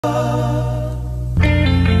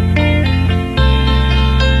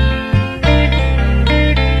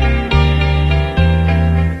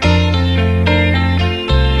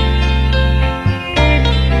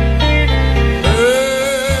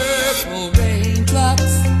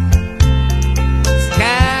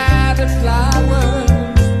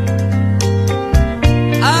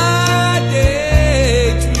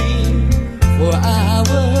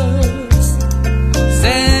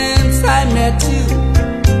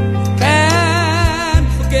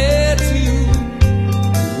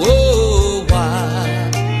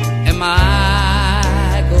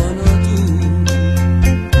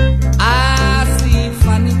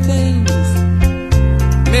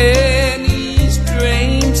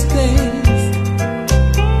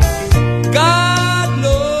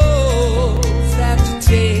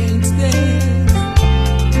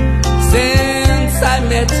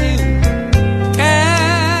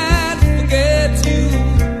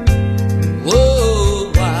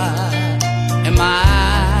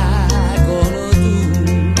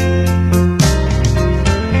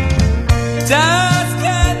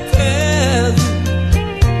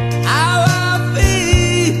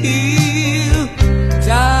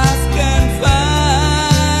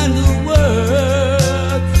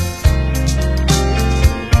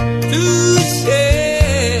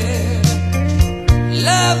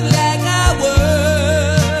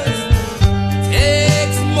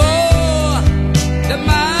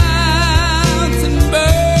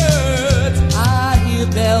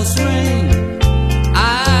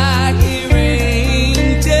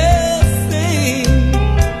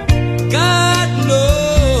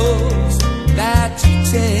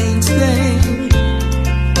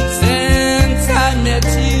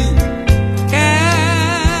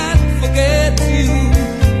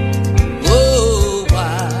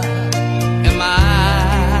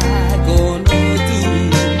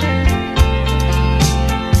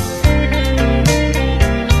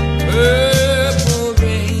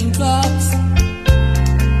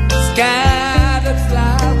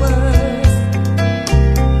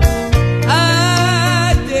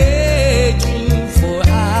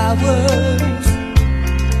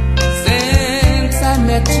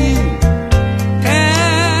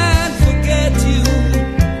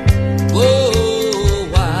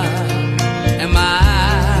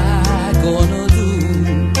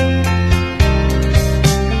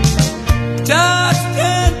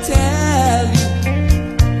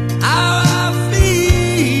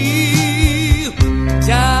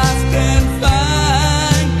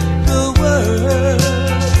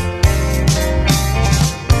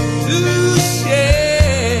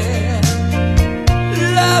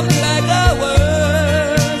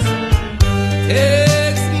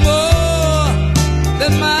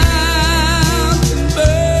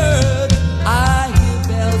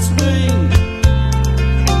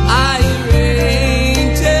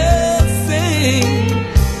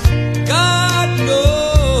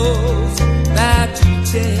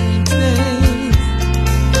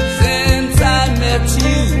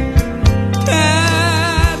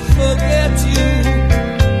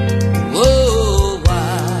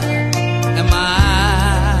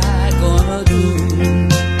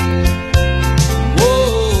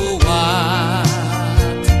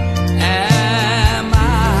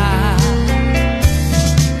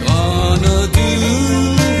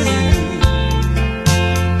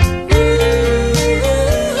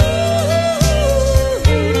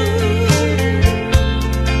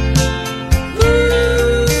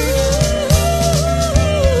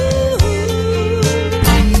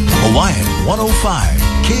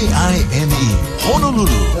105 KINE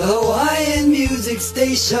Honolulu, Hawaiian Music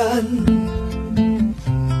Station.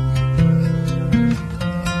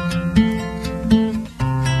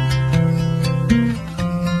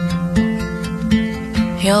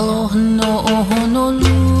 Hello, no,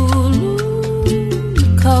 Honolulu,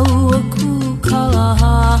 kauaku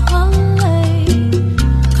kalahale,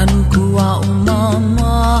 kanukua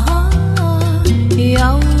umama,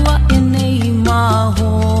 iaua enei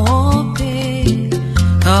mahope,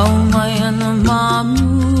 kaumaiana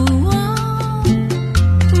mamua,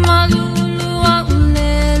 malulua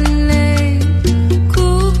ulele,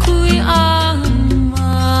 kukui ama,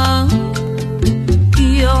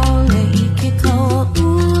 iole ike kaua.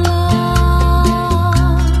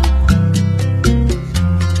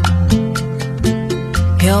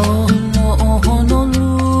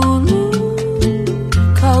 Honolulu,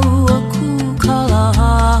 kauaku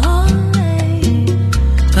kalahale,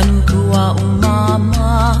 kanukua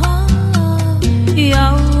umama,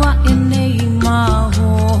 iaua enei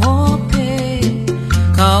mahope,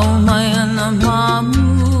 kaumaiana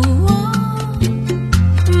mamua,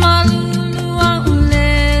 malulua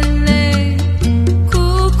ulele,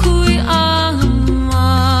 kukui ama,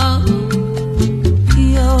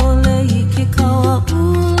 iole ike kaua.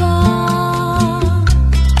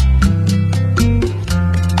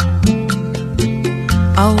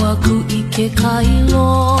 Auaku ike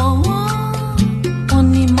kailoa,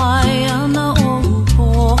 oni mai ana o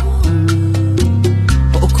upolu,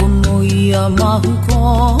 ho'okomo ia mahu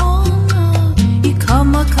kona, I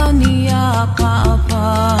kamakani a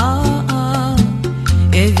pa'apa'a,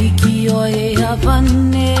 e wiki o e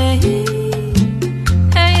awanei,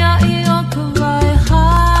 e a'i o ka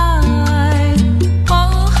waihai, o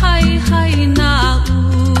hai hai na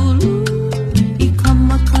ulu, I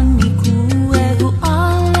kamakani kuehu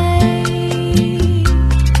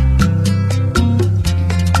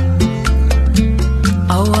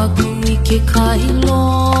auaku ike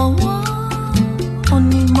kailoa,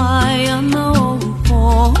 oni mai ana o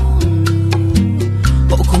upolu,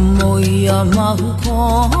 ho'okomo ia mahu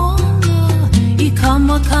kona, I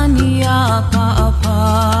kamakani a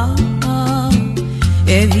pa'apa'a,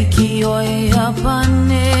 e wiki o e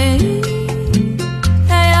awanei,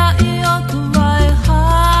 e a'i o ka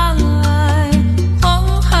waihai, o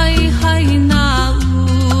hai hai na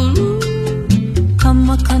ulu,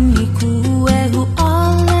 kamakani kuehu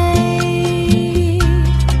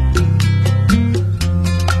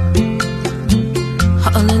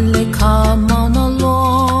ha'alele ka mauna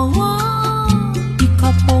loa, I ka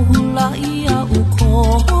pohula ia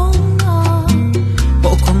ukona,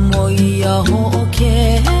 ho'okomo ia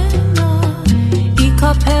ho'okena, I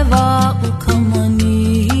ka pewa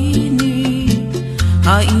ukamanini,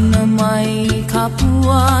 ha'ina mai ka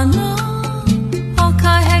puana, o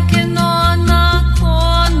ka heke no na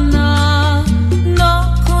kona, no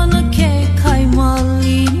kona ke kai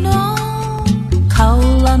malino,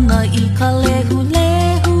 kaulana I ka lehu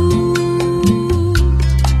lehu.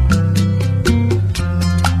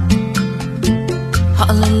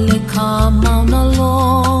 Ha'alele ka mauna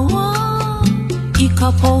loa, I ka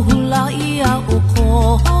pohula ia o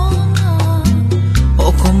kona,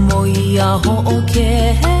 ho'okomo ia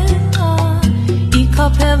ho'okena, I ka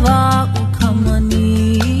pewa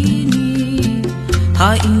ukamanini,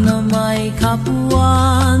 ha'ina mai ka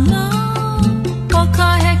puana, o ka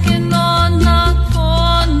heke no na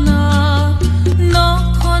kona, no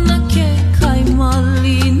kona ke kai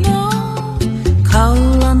malino,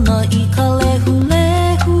 kaulana I ka lehu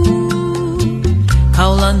lehu,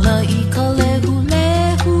 kaulana I ka lehu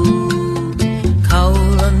lehu,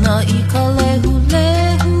 kaulana I ka lehu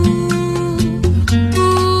lehu.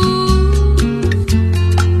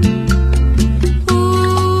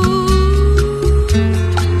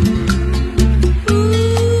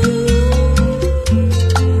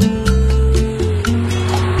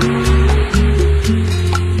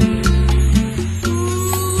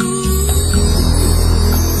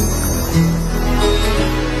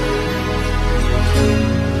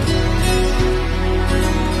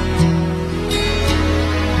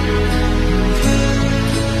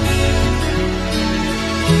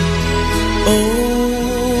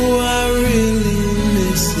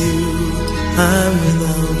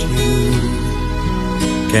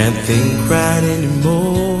 Can't think right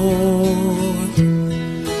anymore.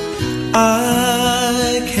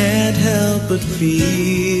 I can't help but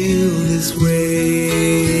feel this way.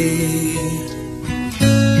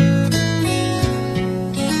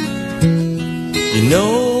 You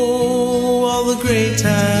know all the great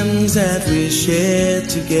times that we shared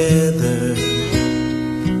together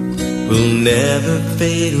will never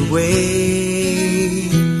fade away.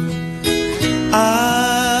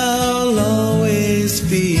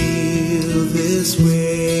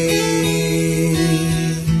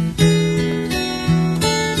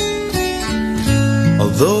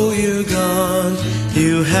 Although you're gone,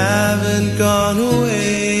 you haven't gone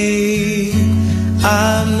away.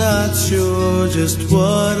 I'm not sure just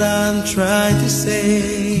what I'm trying to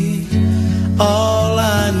say. All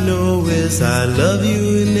I know is I love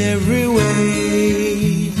you in every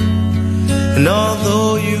way. And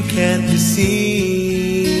although you can't be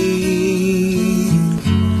seen,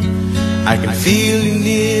 I can feel you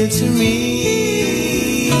near to me.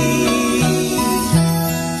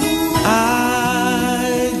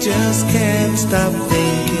 I just can't stop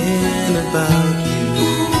thinking about you.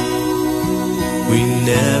 We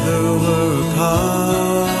never were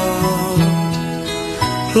apart,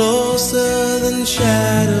 closer than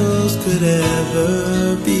shadows could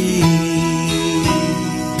ever be.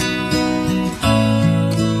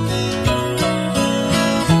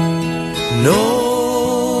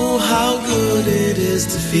 Know how good it is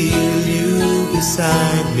to feel you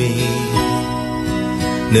beside me.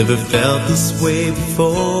 Never felt this way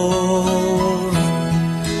before.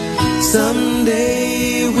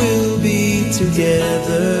 Someday we'll be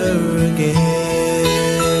together again.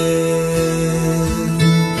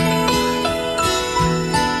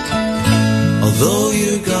 Although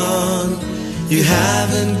you're gone, you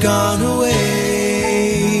haven't gone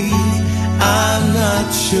away. I'm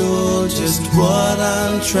not sure just what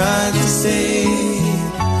I'm trying to say.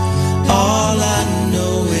 All I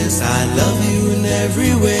know is I love you in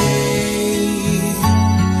every way.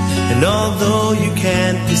 And although you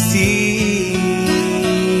can't be seen,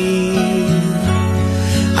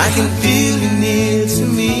 I can feel you near to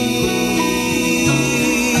me.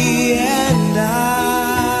 And I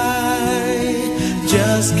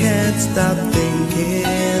just can't stop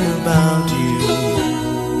thinking about you.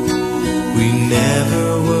 We never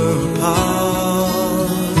were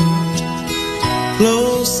apart,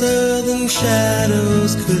 closer than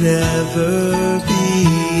shadows could ever be.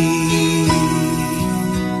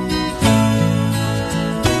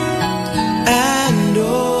 And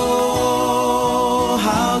oh,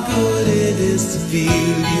 how good it is to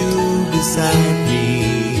feel you beside me.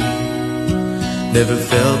 Never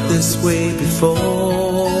felt this way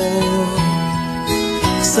before.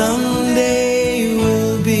 Someday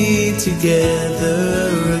we'll be together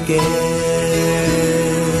again.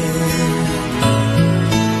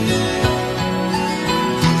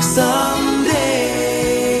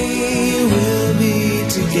 Someday we'll be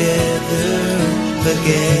together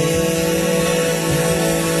again.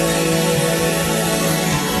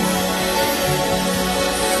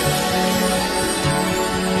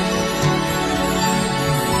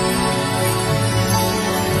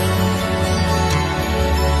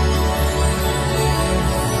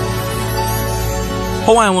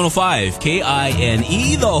 Hawaiian 105,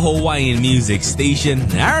 KINE, the Hawaiian music station.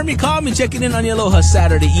 Army, call me, checking in on your Aloha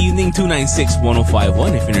Saturday evening,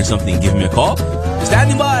 296-1051. If you hear something, give me a call.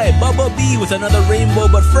 Standing by, Bubba B with another rainbow.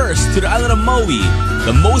 But first, to the island of Maui,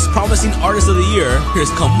 the most promising artist of the year, here's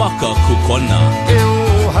Kamaka Kukona.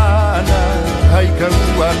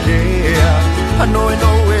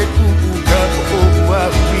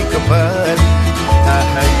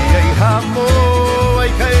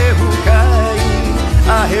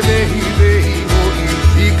 Ahevehi vehi hoi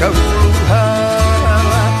I kahuluha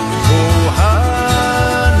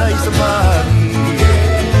Ohana I samari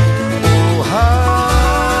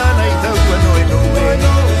Ohana I taua noe noe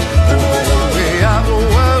Oe a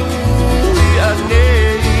oa ui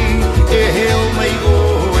anei E heo mai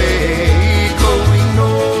oe I kou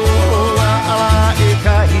inoa Ala e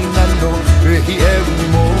kahi nano Vehi e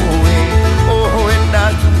umoe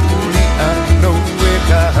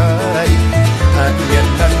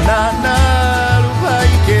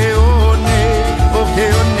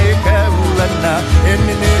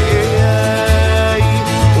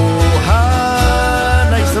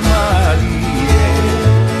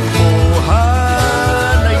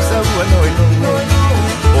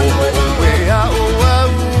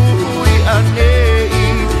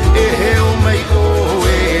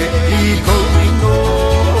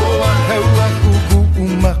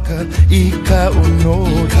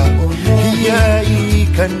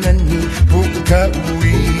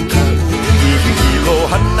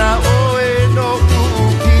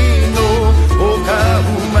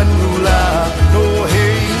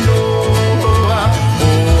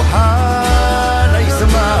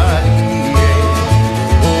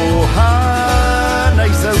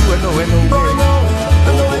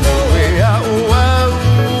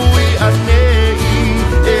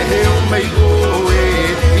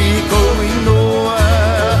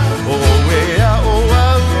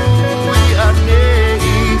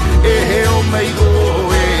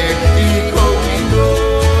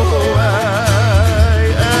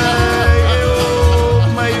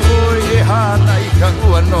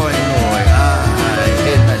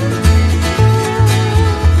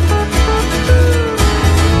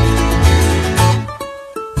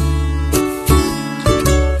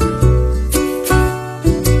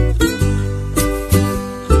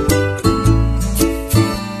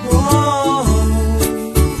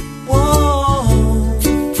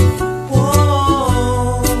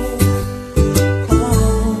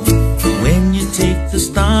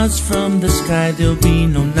there'll be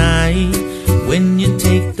no night. When you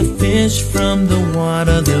take the fish from the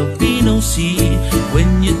water, there'll be no sea.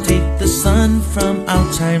 When you take the sun from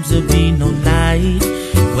our times, there'll be no light.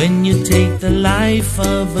 When you take the life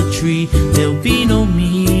of a tree, there'll be no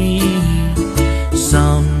me.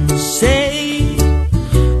 Some say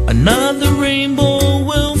another rainbow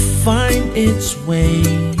will find its way.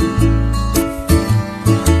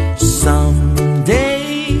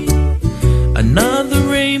 Someday another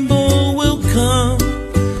rainbow will come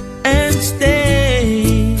and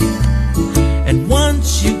stay. And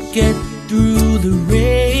once you get through the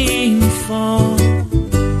rainfall,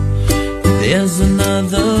 there's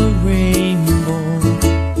another rainbow.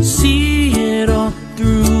 See it all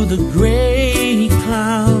through the gray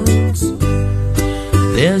clouds.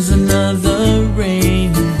 There's another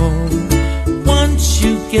rainbow. Once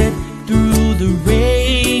you get through the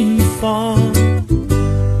rainfall,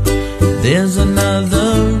 there's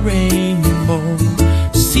another rainbow.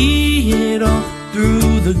 See it all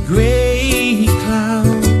through the gray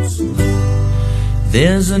clouds.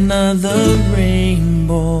 There's another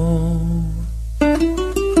rainbow.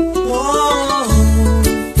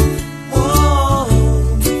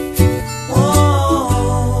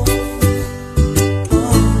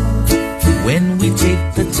 When we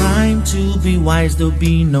take the time to be wise, there'll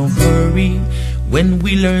be no hurry. When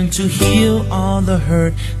we learn to heal all the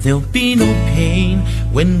hurt, there'll be no pain.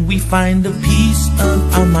 When we find the peace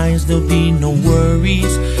of our minds, there'll be no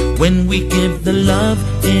worries. When we give the love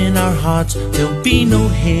in our hearts, there'll be no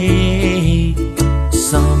hate.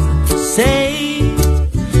 Some say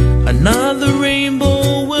another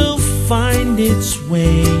rainbow will find its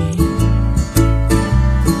way.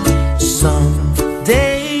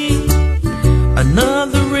 Someday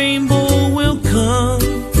another rainbow will come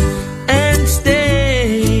and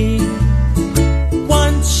stay.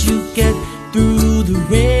 Once you get through the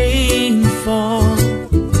rainfall,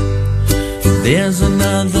 there's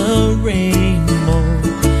another rainbow.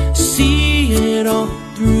 See it all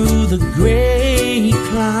through the gray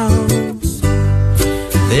clouds.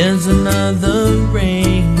 There's another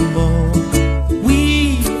rainbow.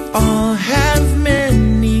 We all have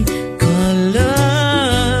many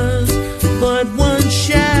colors, but one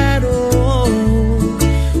shadow.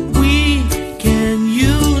 We can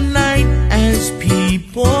unite as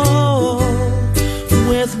people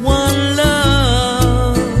with one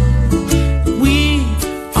love. We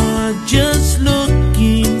are just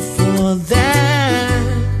looking for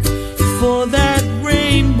that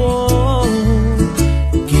rainbow.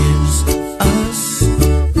 Gives us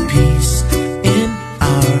peace in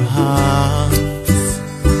our hearts.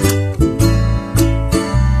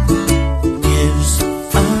 Gives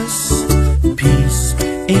us peace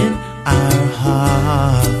in our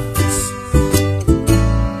hearts.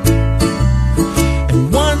 And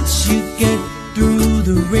once you get through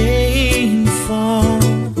the rainfall,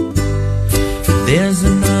 there's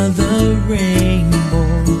another rainbow.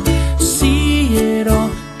 See it all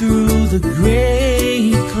through the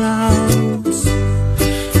gray clouds.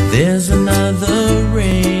 There's another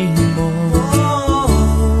rainbow.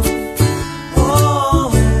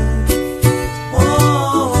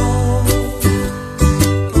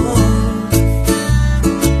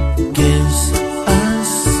 Gives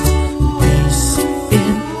us peace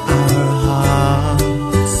in our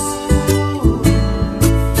hearts.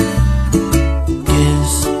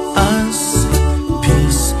 Gives us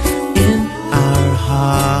peace in our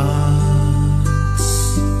hearts.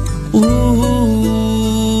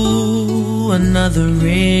 Ooh, another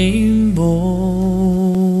rainbow.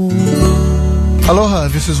 Aloha,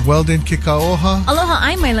 this is Weldon Kikaoha, Aloha,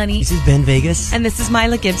 I'm Mailani. This is Ben Vegas. And this is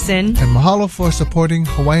Mila Gibson. and mahalo for supporting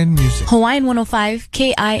Hawaiian music. Hawaiian 105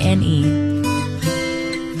 KINE.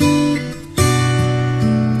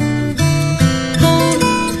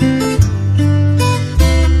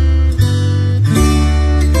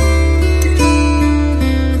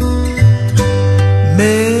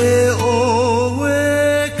 Me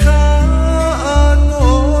oe ka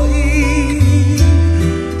anoi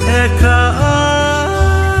e ka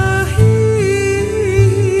ahi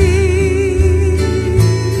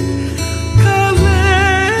ka le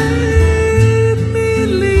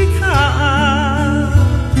mili ka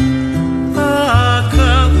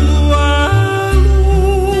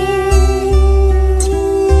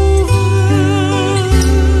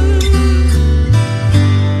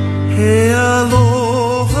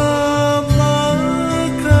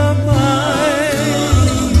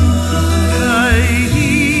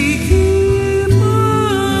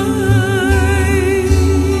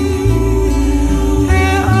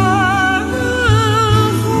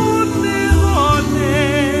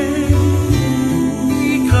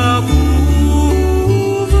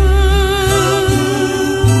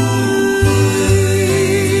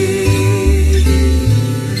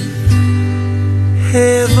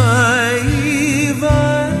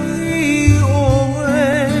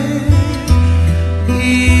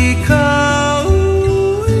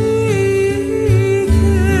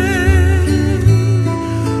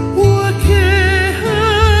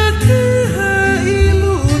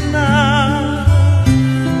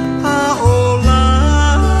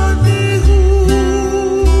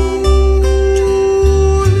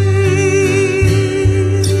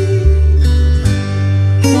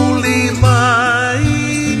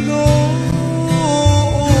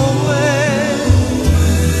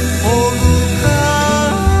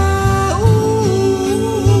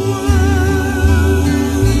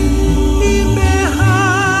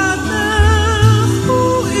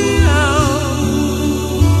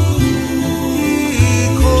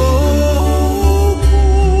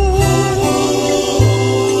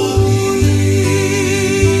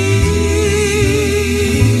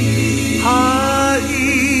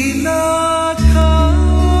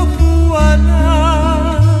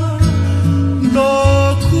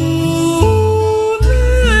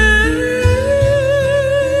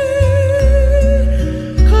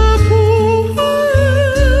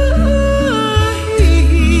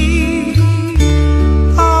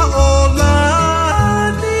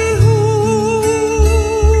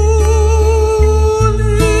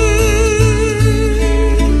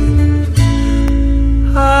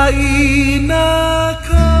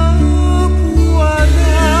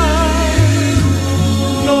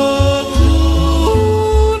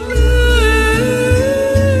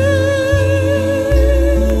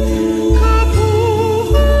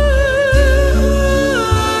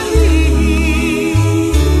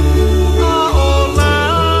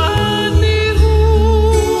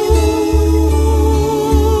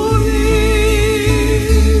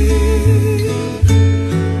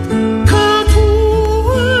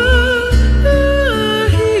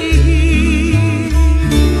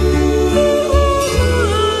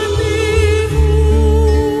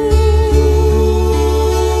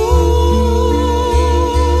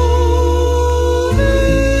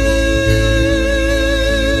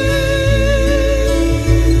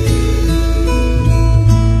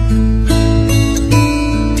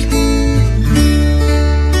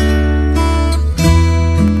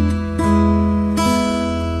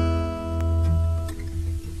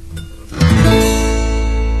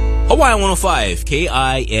Hawaii 105,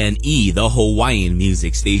 KINE, the Hawaiian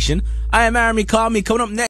music station. I am Army Coming up next.